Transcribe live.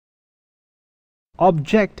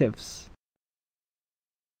Objectives.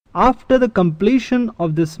 After the completion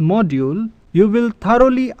of this module, you will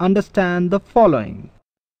thoroughly understand the following.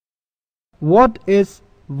 What is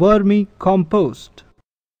vermicompost?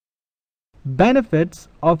 Benefits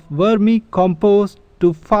of vermicompost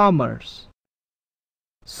to farmers.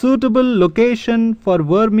 Suitable location for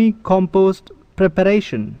vermicompost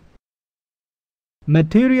preparation.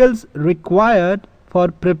 Materials required for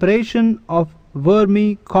preparation of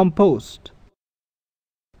vermicompost.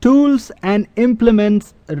 Tools and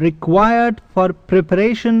implements required for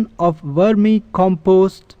preparation of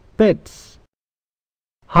vermicompost pits.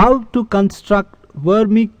 How to construct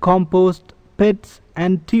vermicompost pits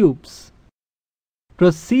and tubes.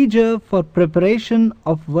 Procedure for preparation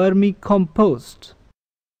of vermicompost.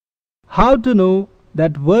 How to know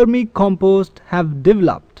that vermicompost have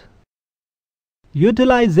developed.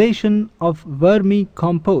 Utilization of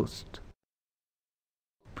vermicompost.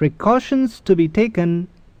 Precautions to be taken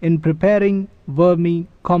in preparing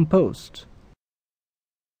vermicompost.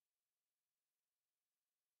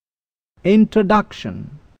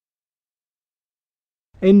 Introduction.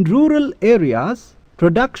 In rural areas,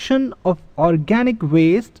 production of organic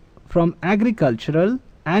waste from agricultural,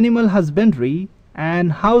 animal husbandry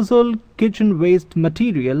and household kitchen waste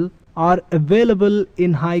material are available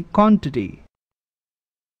in high quantity.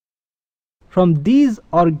 From these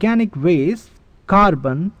organic wastes,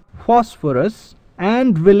 carbon, phosphorus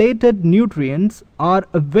and related nutrients are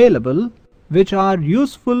available, which are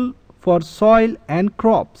useful for soil and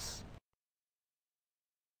crops.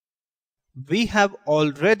 We have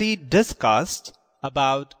already discussed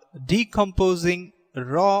about decomposing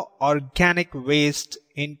raw organic waste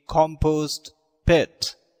in compost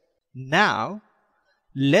pit. Now,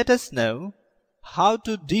 let us know how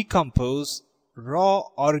to decompose raw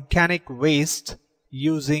organic waste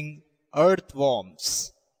using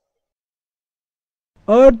earthworms.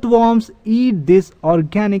 Earthworms eat this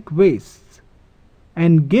organic waste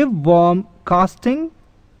and give worm casting,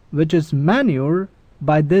 which is manure,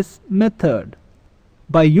 by this method.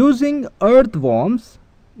 By using earthworms,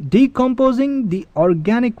 decomposing the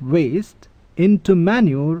organic waste into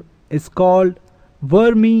manure is called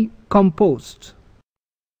vermicompost.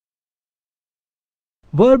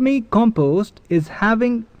 Vermicompost is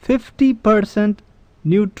having 50%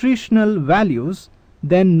 nutritional values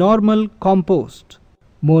than normal compost.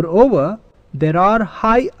 Moreover, there are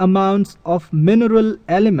high amounts of mineral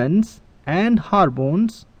elements and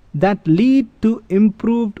hormones that lead to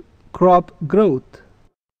improved crop growth.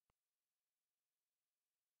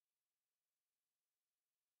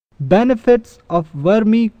 Benefits of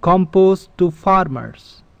vermicompost to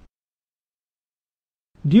farmers.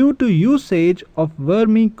 Due to usage of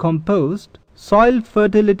vermicompost, soil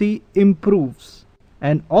fertility improves,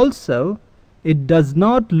 and also it does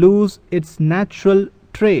not lose its natural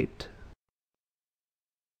trait.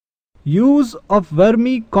 Use of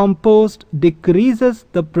vermicompost decreases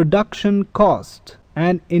the production cost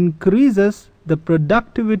and increases the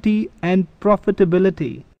productivity and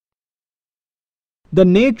profitability. The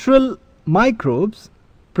natural microbes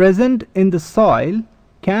present in the soil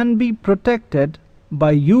can be protected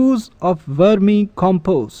by use of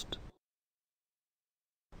vermicompost.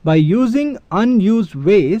 By using unused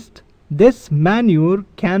waste, this manure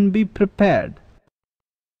can be prepared.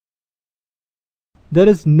 There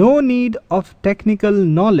is no need of technical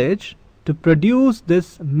knowledge to produce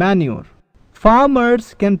this manure.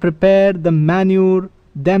 Farmers can prepare the manure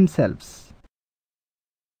themselves.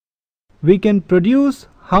 We can produce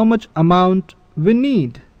how much amount we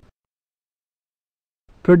need.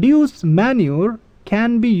 Produced manure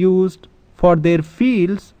can be used for their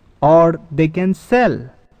fields or they can sell.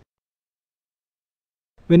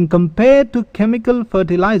 When compared to chemical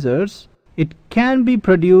fertilizers, it can be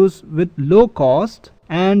produced with low cost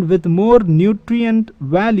and with more nutrient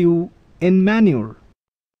value in manure.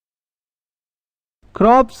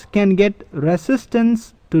 Crops can get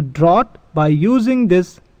resistance to drought by using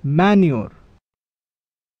this manure.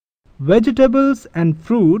 Vegetables and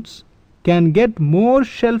fruits can get more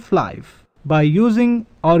shelf life by using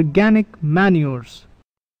organic manures.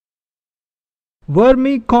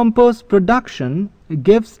 Vermicompost production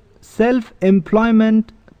gives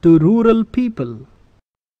self-employment to rural people.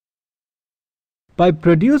 By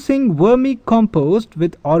producing vermicompost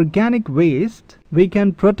with organic waste, we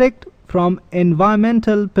can protect from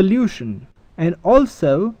environmental pollution and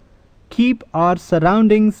also keep our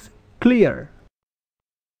surroundings clear.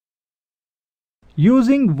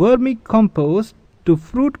 Using vermicompost to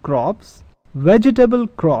fruit crops, vegetable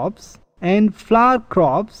crops and flower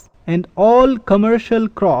crops and all commercial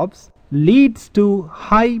crops leads to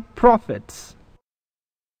high profits.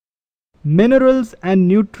 Minerals and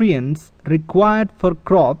nutrients required for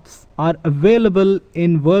crops are available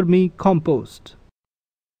in vermicompost.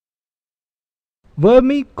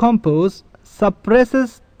 Vermicompost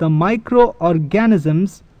suppresses the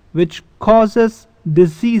microorganisms which causes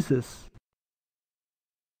diseases.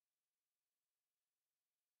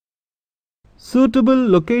 Suitable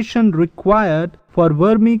location required for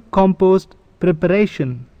vermicompost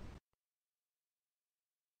preparation.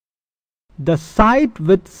 The site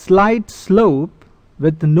with slight slope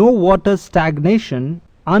with no water stagnation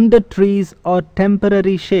under trees or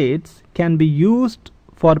temporary shades can be used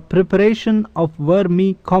for preparation of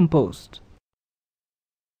vermicompost.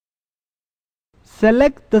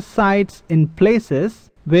 Select the sites in places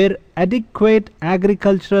where adequate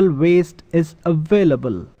agricultural waste is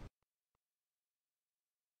available.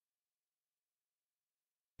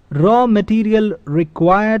 Raw material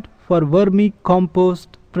required for vermicompost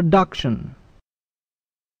production: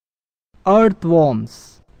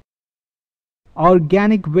 earthworms,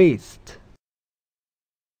 organic waste,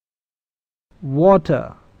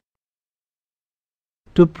 water.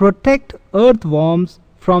 To protect earthworms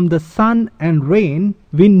from the sun and rain,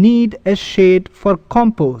 we need a shade for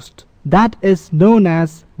compost that is known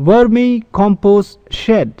as vermicompost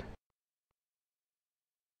shed.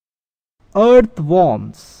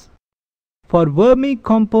 Earthworms. For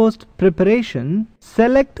vermicompost preparation,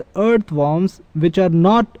 select earthworms which are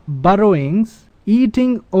not burrowings,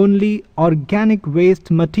 eating only organic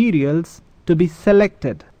waste materials to be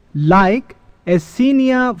selected, like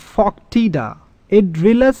Eschenia foetida,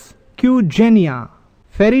 Idrillus cugenia,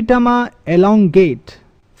 Feritama elongate,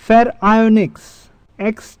 Ferionix,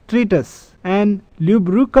 Extritus, and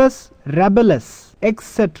Lubrucus rhabellus,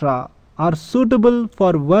 etc. are suitable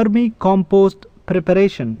for vermicompost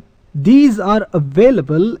preparation. These are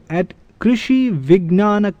available at Krishi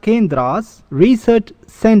Vignana Kendras, research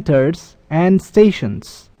centers and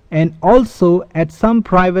stations, and also at some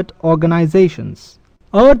private organizations.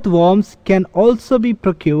 Earthworms can also be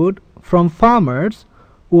procured from farmers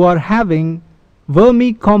who are having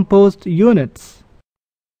vermicompost units.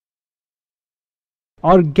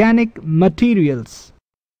 Organic materials.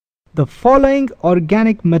 The following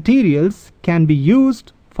organic materials can be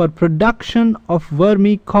used for production of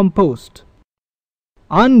vermicompost: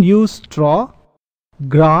 unused straw,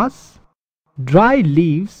 grass, dry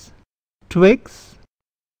leaves, twigs,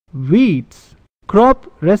 weeds, crop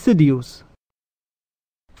residues,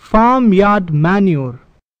 farmyard manure,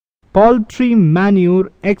 poultry manure,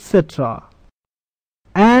 etc.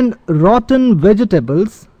 and rotten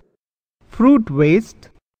vegetables, fruit waste,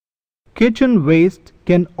 kitchen waste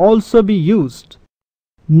can also be used.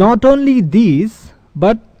 Not only these,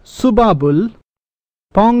 but subabul,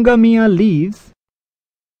 pongamia leaves,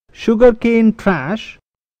 sugarcane trash,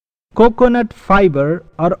 coconut fiber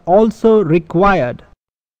are also required.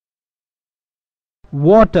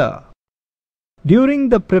 Water. During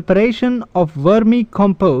the preparation of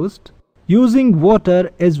vermicompost, using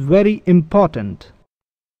water is very important.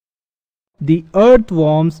 The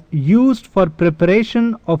earthworms used for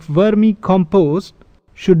preparation of vermicompost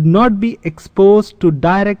should not be exposed to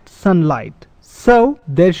direct sunlight. So,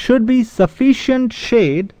 there should be sufficient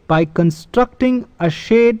shade by constructing a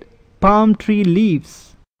shade palm tree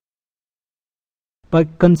leaves. By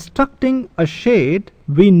constructing a shade,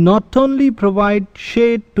 we not only provide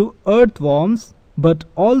shade to earthworms but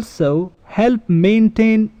also help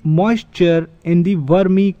maintain moisture in the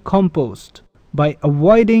vermicompost by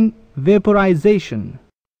avoiding vaporization.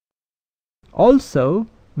 Also,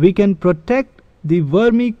 we can protect the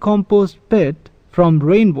vermicompost pit from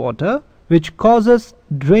rainwater, which causes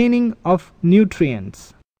draining of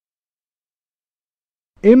nutrients.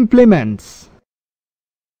 Implements: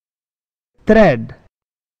 thread,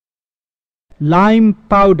 lime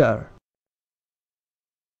powder,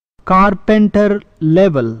 carpenter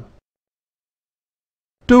level,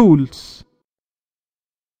 tools,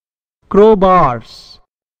 crowbars,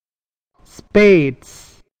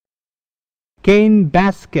 spades, cane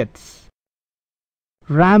baskets,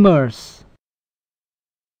 rammers.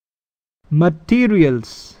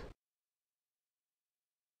 Materials: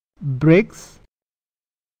 bricks,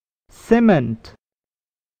 cement,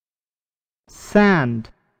 sand.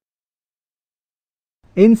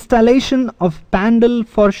 Installation of pandal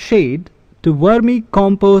for shade to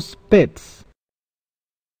vermicompost pits.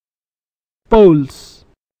 Poles,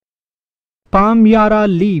 palmyara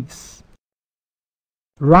leaves,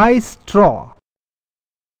 rice straw,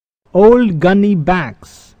 old gunny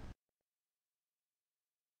bags.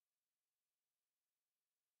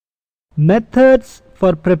 Methods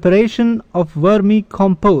for preparation of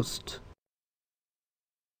vermicompost.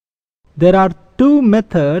 There are two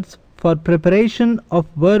methods for preparation of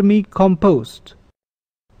vermicompost: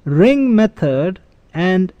 ring method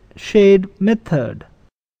and shade method.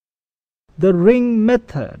 The ring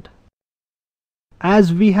method.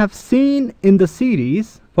 As we have seen in the series,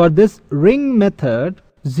 for this ring method,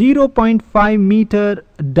 0.5 meter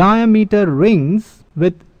diameter rings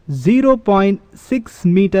with 0.6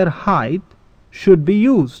 meter height should be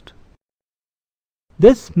used.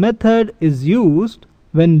 This method is used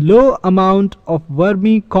when low amount of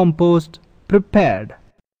vermicompost prepared.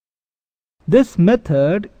 This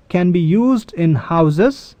method can be used in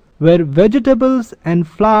houses where vegetables and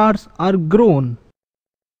flowers are grown.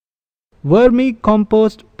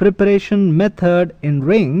 Vermicompost preparation method in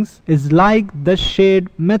rings is like the shade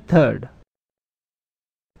method.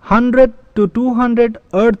 100 to 200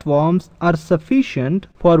 earthworms are sufficient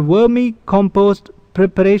for vermicompost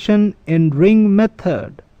preparation in ring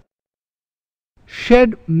method.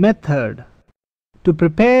 Shed method. To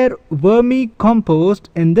prepare vermicompost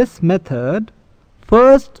in this method,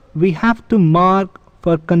 first we have to mark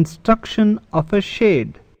for construction of a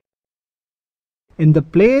shed. In the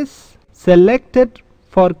place selected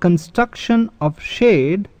for construction of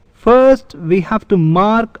shed, first we have to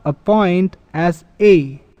mark a point as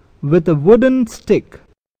A with a wooden stick.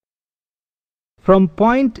 From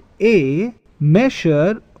point A,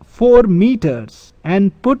 measure 4 meters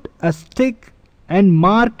and put a stick and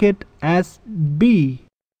mark it as B.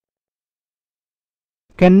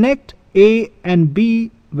 Connect A and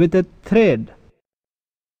B with a thread.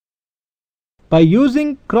 By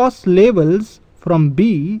using cross labels from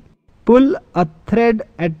B, pull a thread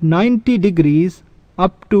at 90 degrees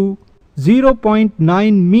up to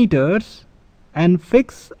 0.9 meters and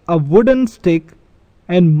fix a wooden stick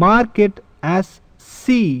and mark it as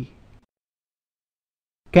C.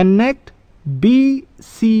 Connect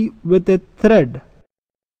BC with a thread.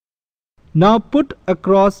 Now put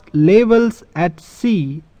across labels at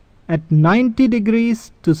C at 90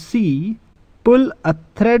 degrees to C, pull a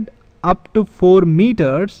thread up to 4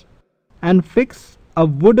 meters and fix a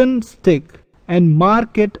wooden stick and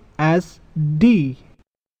mark it as D.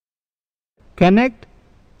 Connect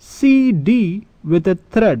CD with a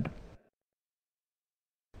thread.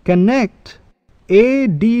 Connect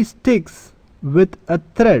AD sticks with a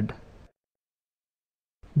thread.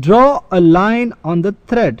 Draw a line on the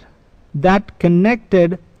thread that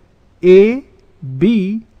connected A,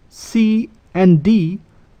 B, C and D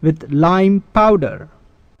with lime powder.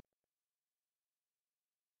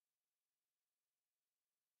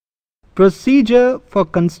 Procedure for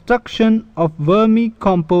construction of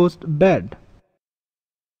vermicompost bed.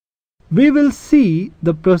 We will see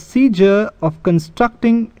the procedure of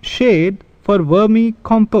constructing shed for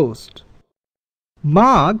vermicompost.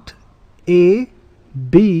 Marked A,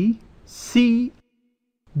 B, C,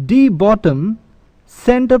 D bottom,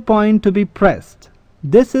 center point to be pressed.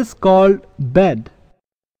 This is called bed.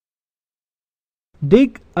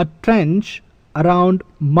 Dig a trench around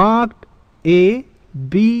marked A,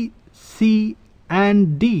 B, C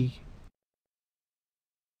and D.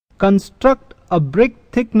 Construct a brick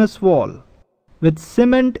thickness wall with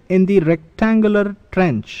cement in the rectangular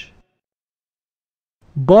trench.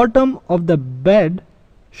 Bottom of the bed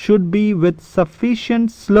should be with sufficient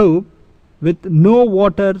slope with no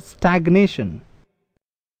water stagnation.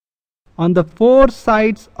 On the 4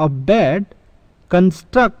 sides of bed,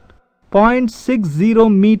 construct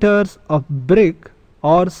 0.60 meters of brick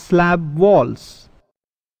or slab walls.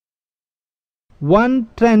 1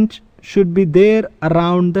 trench should be there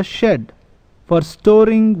around the shed for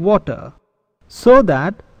storing water, so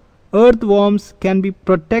that earthworms can be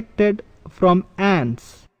protected from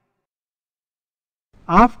ants.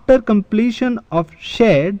 After completion of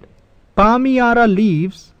shed, palmyra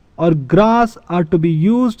leaves or grass are to be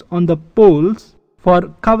used on the poles for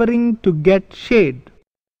covering to get shade.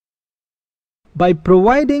 By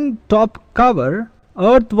providing top cover,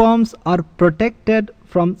 earthworms are protected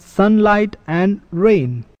from sunlight and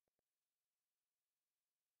rain.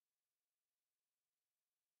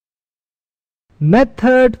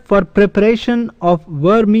 Method for preparation of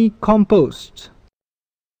vermicompost.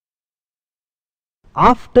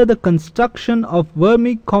 After the construction of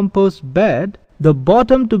vermicompost bed, the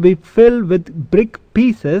bottom to be filled with brick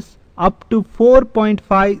pieces up to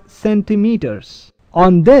 4.5 centimeters.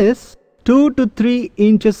 On this 2 to 3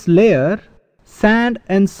 inches layer, sand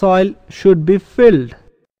and soil should be filled.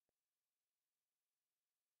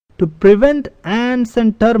 To prevent ants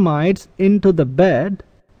and termites into the bed,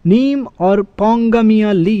 neem or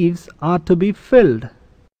pongamia leaves are to be filled.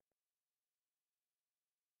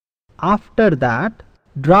 After that,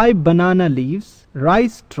 dry banana leaves,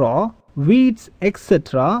 rice straw, weeds,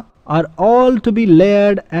 etc. are all to be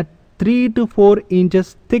layered at 3 to 4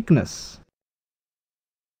 inches thickness.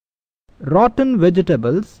 Rotten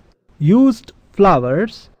vegetables, used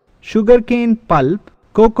flowers, sugarcane pulp,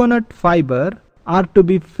 coconut fiber are to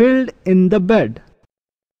be filled in the bed.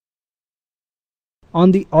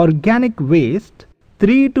 On the organic waste,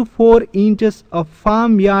 3 to 4 inches of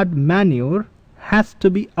farmyard manure has to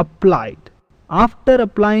be applied. After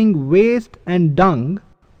applying waste and dung,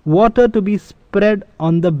 water to be spread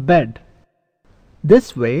on the bed.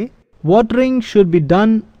 This way, watering should be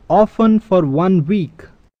done often for 1 week.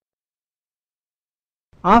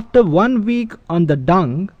 After 1 week on the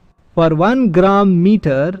dung, for 1 gram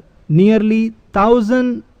meter, nearly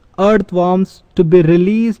 1000 earthworms to be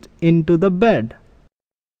released into the bed.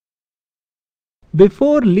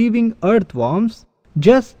 Before leaving earthworms,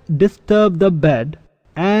 just disturb the bed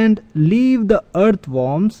and leave the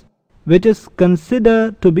earthworms, which is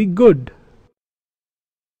considered to be good.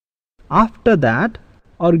 After that,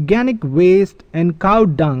 organic waste and cow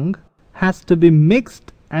dung has to be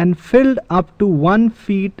mixed and filled up to 1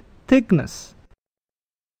 feet thickness.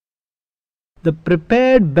 The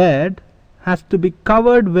prepared bed has to be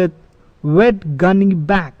covered with wet gunny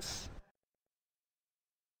bags.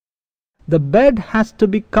 The bed has to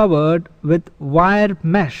be covered with wire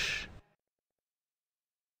mesh.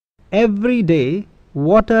 Every day,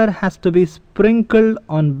 water has to be sprinkled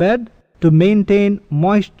on bed to maintain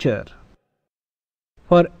moisture.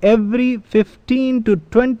 For every 15 to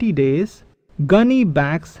 20 days, gunny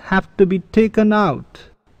bags have to be taken out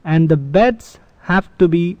and the beds have to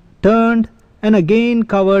be turned and again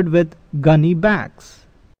covered with gunny bags.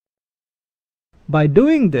 By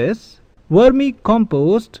doing this,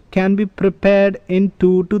 vermicompost can be prepared in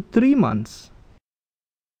 2 to 3 months.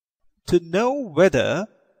 To know whether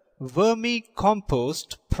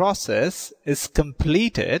vermicompost process is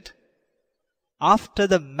completed, after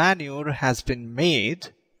the manure has been made,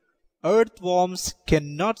 earthworms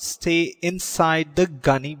cannot stay inside the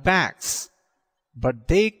gunny bags, but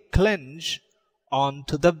they cling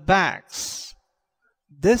onto the bags.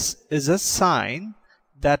 This is a sign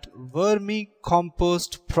that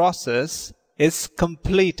vermicompost process is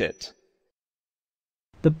completed.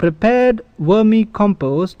 The prepared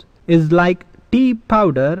vermicompost is like tea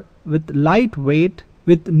powder with light weight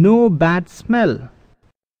with no bad smell.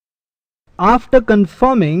 After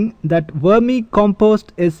confirming that vermicompost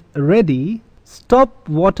is ready, stop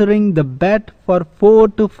watering the bed for 4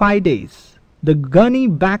 to 5 days. The gunny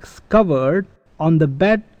bags covered on the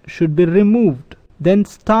bed should be removed. Then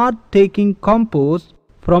start taking compost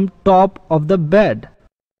from top of the bed.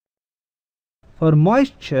 For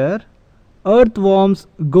moisture, earthworms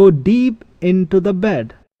go deep into the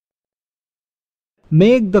bed.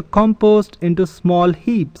 Make the compost into small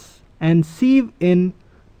heaps and sieve in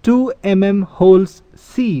 2 mm holes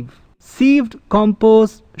sieve. Sieved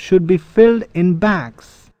compost should be filled in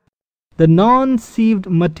bags. The non-sieved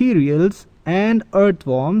materials and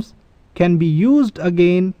earthworms can be used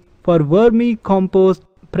again for vermicompost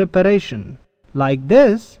preparation. Like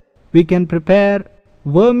this, we can prepare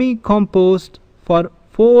vermicompost for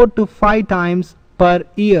 4 to 5 times per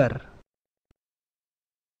year.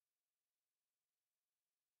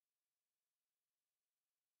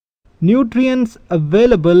 Nutrients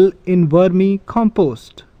available in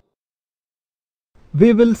vermicompost.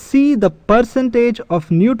 We will see the percentage of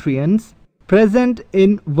nutrients present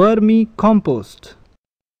in vermicompost.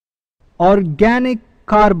 Organic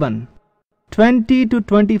carbon 20 to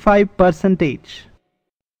 25%.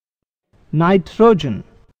 Nitrogen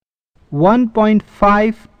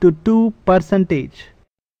 1.5 to 2%.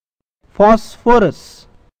 Phosphorus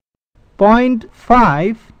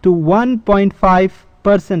 0.5 to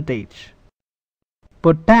 1.5%.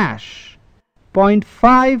 Potash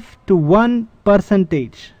 0.5 to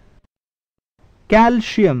 1%.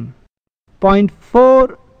 Calcium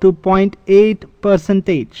 0.4 to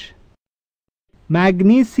 0.8%.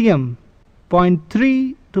 Magnesium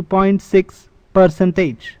 0.3 to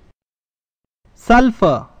 0.6%.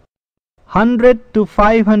 Sulfur 100 to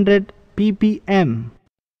 500 ppm.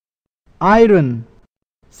 Iron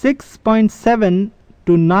 6.7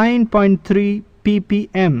 to 9.3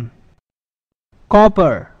 ppm.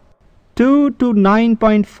 Copper 2 to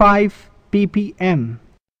 9.5 ppm.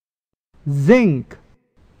 Zinc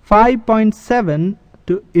 5.7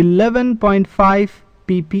 to 11.5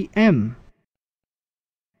 ppm.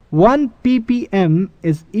 1 ppm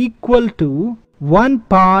is equal to 1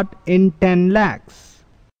 part in 10 lakhs.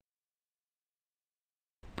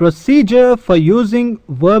 Procedure for using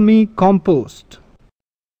vermicompost.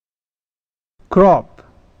 Crop: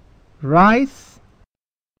 rice.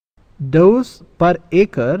 Dose per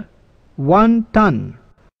acre 1 ton.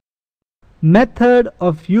 Method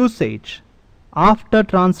of usage after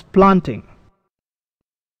transplanting.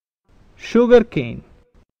 Sugarcane.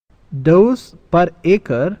 Dose per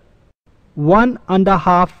acre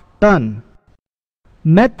 1.5 ton.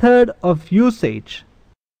 Method of usage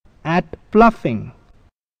at ploughing.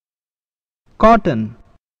 Cotton.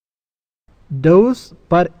 Dose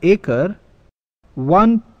per acre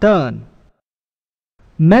 1 ton.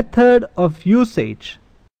 Method of usage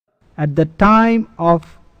at the time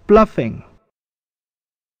of ploughing.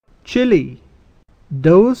 Chili.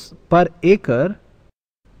 Dose per acre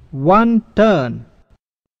 1 ton.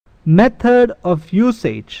 Method of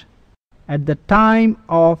usage at the time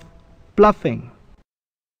of ploughing.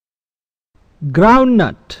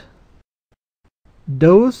 Groundnut.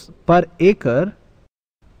 Dose per acre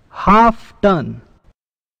half ton.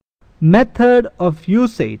 Method of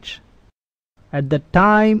usage at the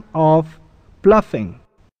time of ploughing.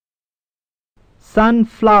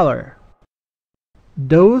 Sunflower.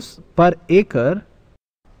 Dose per acre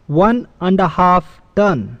 1.5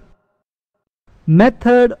 ton.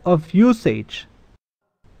 Method of usage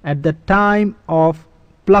at the time of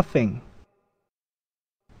ploughing.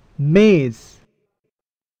 Maize.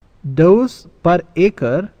 Dose per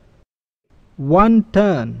acre 1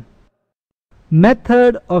 ton.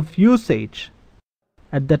 Method of usage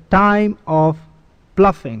at the time of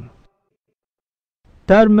ploughing.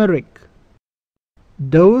 Turmeric.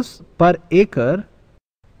 Dose per acre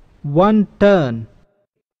 1 ton.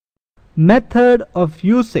 Method of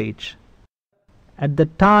usage at the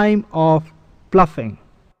time of ploughing.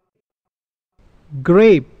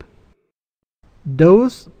 Grape.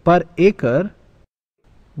 Dose per acre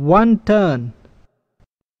 1 ton.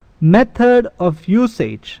 Method of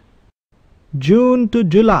usage June to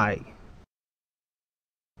July.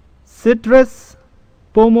 Citrus,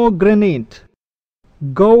 pomegranate,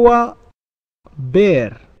 guava,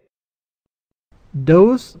 pear.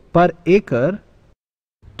 Dose per acre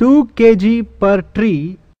 2 kg per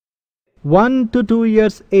tree 1 to 2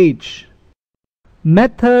 years age.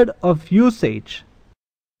 Method of usage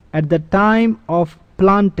at the time of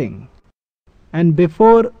planting and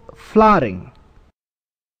before flowering.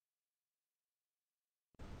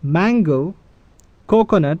 Mango,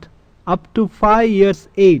 coconut up to 5 years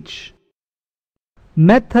age.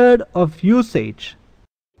 Method of usage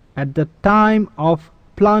at the time of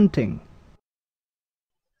planting.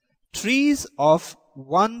 Trees of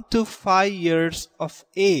 1 to 5 years of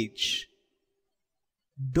age.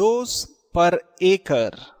 Dose per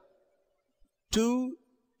acre 2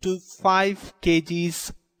 to 5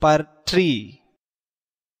 kgs per tree.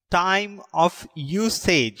 Time of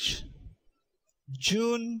usage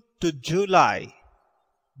June to July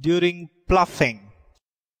during ploughing.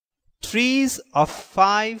 Trees of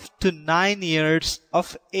 5 to 9 years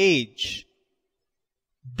of age.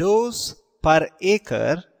 Dose per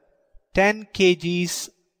acre 10 kgs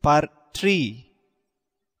per tree.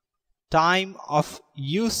 Time of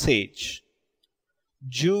usage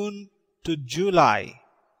June to July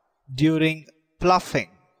during ploughing.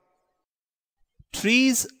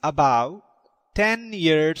 Trees above 10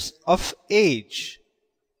 years of age.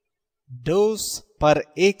 Dose per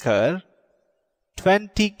acre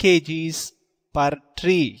 20 kgs per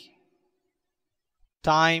tree.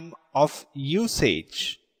 Time of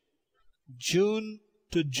usage June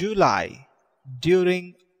to July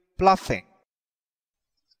during ploughing.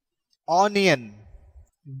 Onion,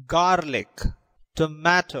 garlic,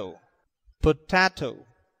 tomato, potato,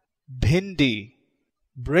 bhindi,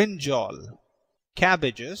 brinjal,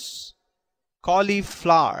 cabbages,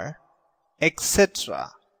 cauliflower,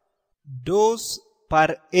 etc. Dose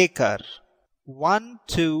per acre 1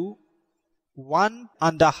 to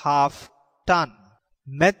 1.5 ton.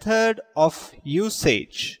 Method of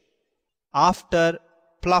usage after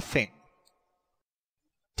ploughing.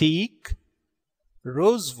 Teak,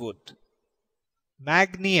 rosewood,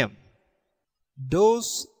 magnium.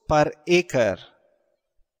 Dose per acre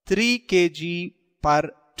 3 kg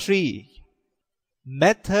per tree.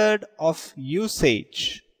 Method of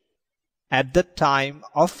usage at the time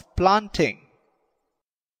of planting.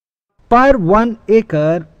 Per 1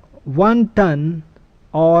 acre 1 ton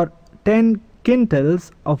or 10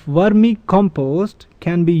 quintals of vermi compost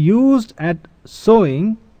can be used at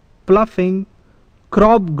sowing, ploughing,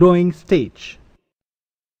 crop growing stage.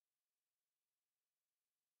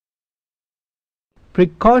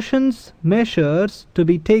 Precautions measures to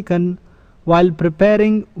be taken while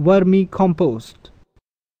preparing vermi compost.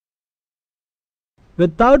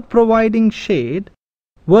 Without providing shade,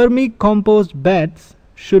 vermi compost beds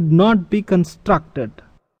should not be constructed.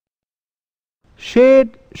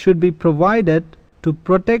 Shade should be provided to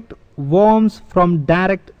protect worms from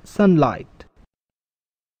direct sunlight.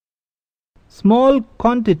 Small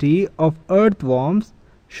quantity of earthworms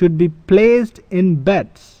should be placed in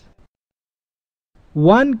beds.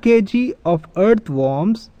 1 kg of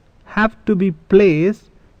earthworms have to be placed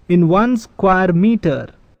in 1 square meter.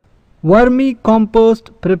 Vermicompost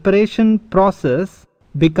preparation process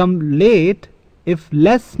become late if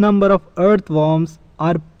less number of earthworms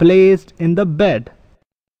are placed in the bed.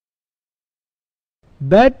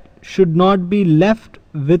 Bed should not be left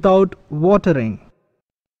without watering.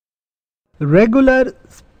 Regular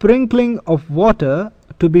sprinkling of water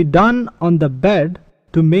to be done on the bed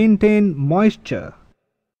to maintain moisture.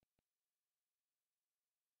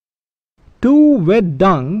 2 wet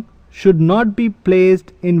dung should not be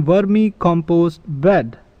placed in vermicompost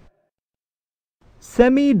bed.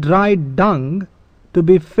 Semi-dried dung to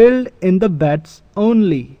be filled in the beds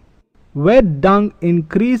only. Wet dung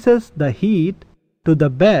increases the heat to the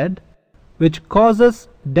bed, which causes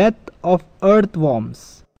death of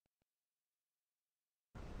earthworms.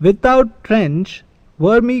 Without trench,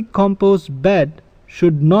 vermicompost bed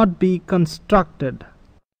should not be constructed.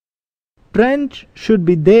 Trench should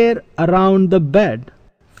be there around the bed,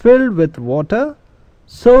 filled with water,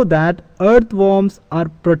 so that earthworms are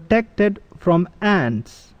protected from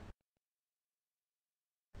ants.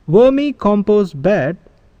 Vermicompost bed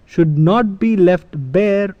should not be left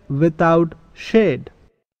bare without shade.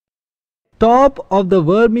 Top of the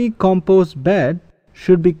vermicompost bed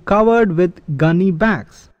should be covered with gunny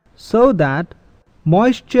bags, so that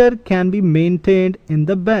moisture can be maintained in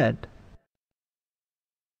the bed.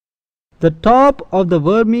 The top of the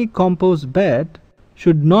vermicompost bed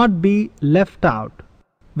should not be left out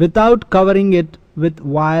without covering it with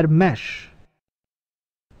wire mesh.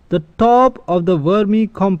 The top of the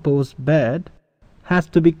vermicompost bed has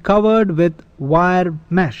to be covered with wire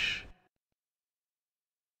mesh.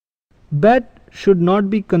 Bed should not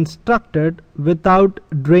be constructed without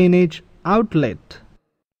drainage outlet.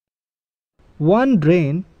 1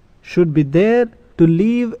 drain should be there to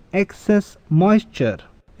leave excess moisture.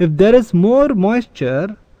 If there is more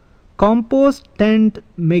moisture, compost tent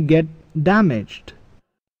may get damaged.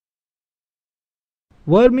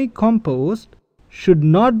 Vermicompost should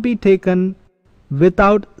not be taken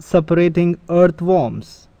without separating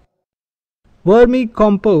earthworms.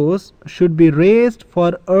 Vermicompost should be raised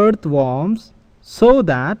for earthworms so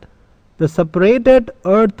that the separated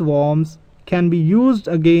earthworms can be used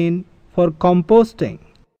again for composting.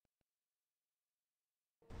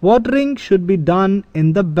 Watering should be done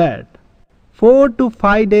in the bed 4 to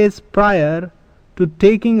 5 days prior to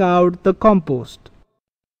taking out the compost.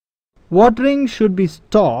 Watering should be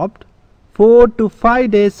stopped 4 to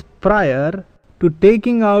 5 days prior to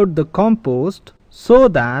taking out the compost so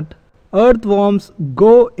that earthworms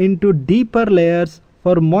go into deeper layers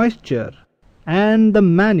for moisture and the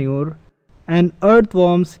manure, and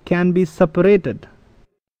earthworms can be separated.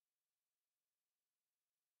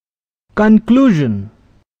 Conclusion.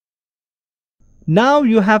 Now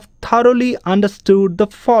you have thoroughly understood the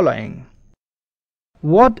following.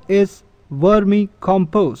 What is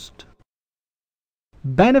vermicompost?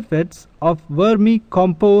 Benefits of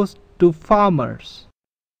vermicompost to farmers.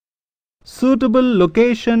 Suitable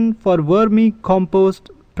location for vermicompost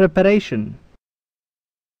preparation.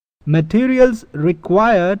 Materials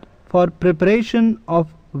required for preparation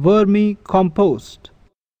of vermicompost.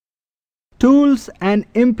 Tools and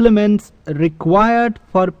implements required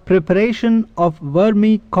for preparation of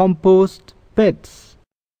vermicompost pits.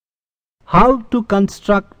 How to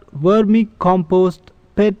construct vermicompost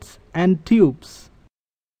pits and tubes.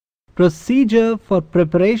 Procedure for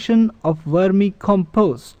preparation of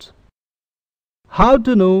vermicompost. How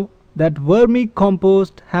to know that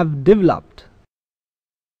vermicompost have developed.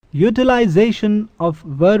 Utilization of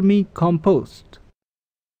vermicompost.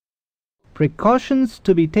 Precautions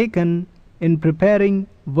to be taken in preparing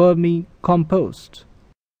vermicompost.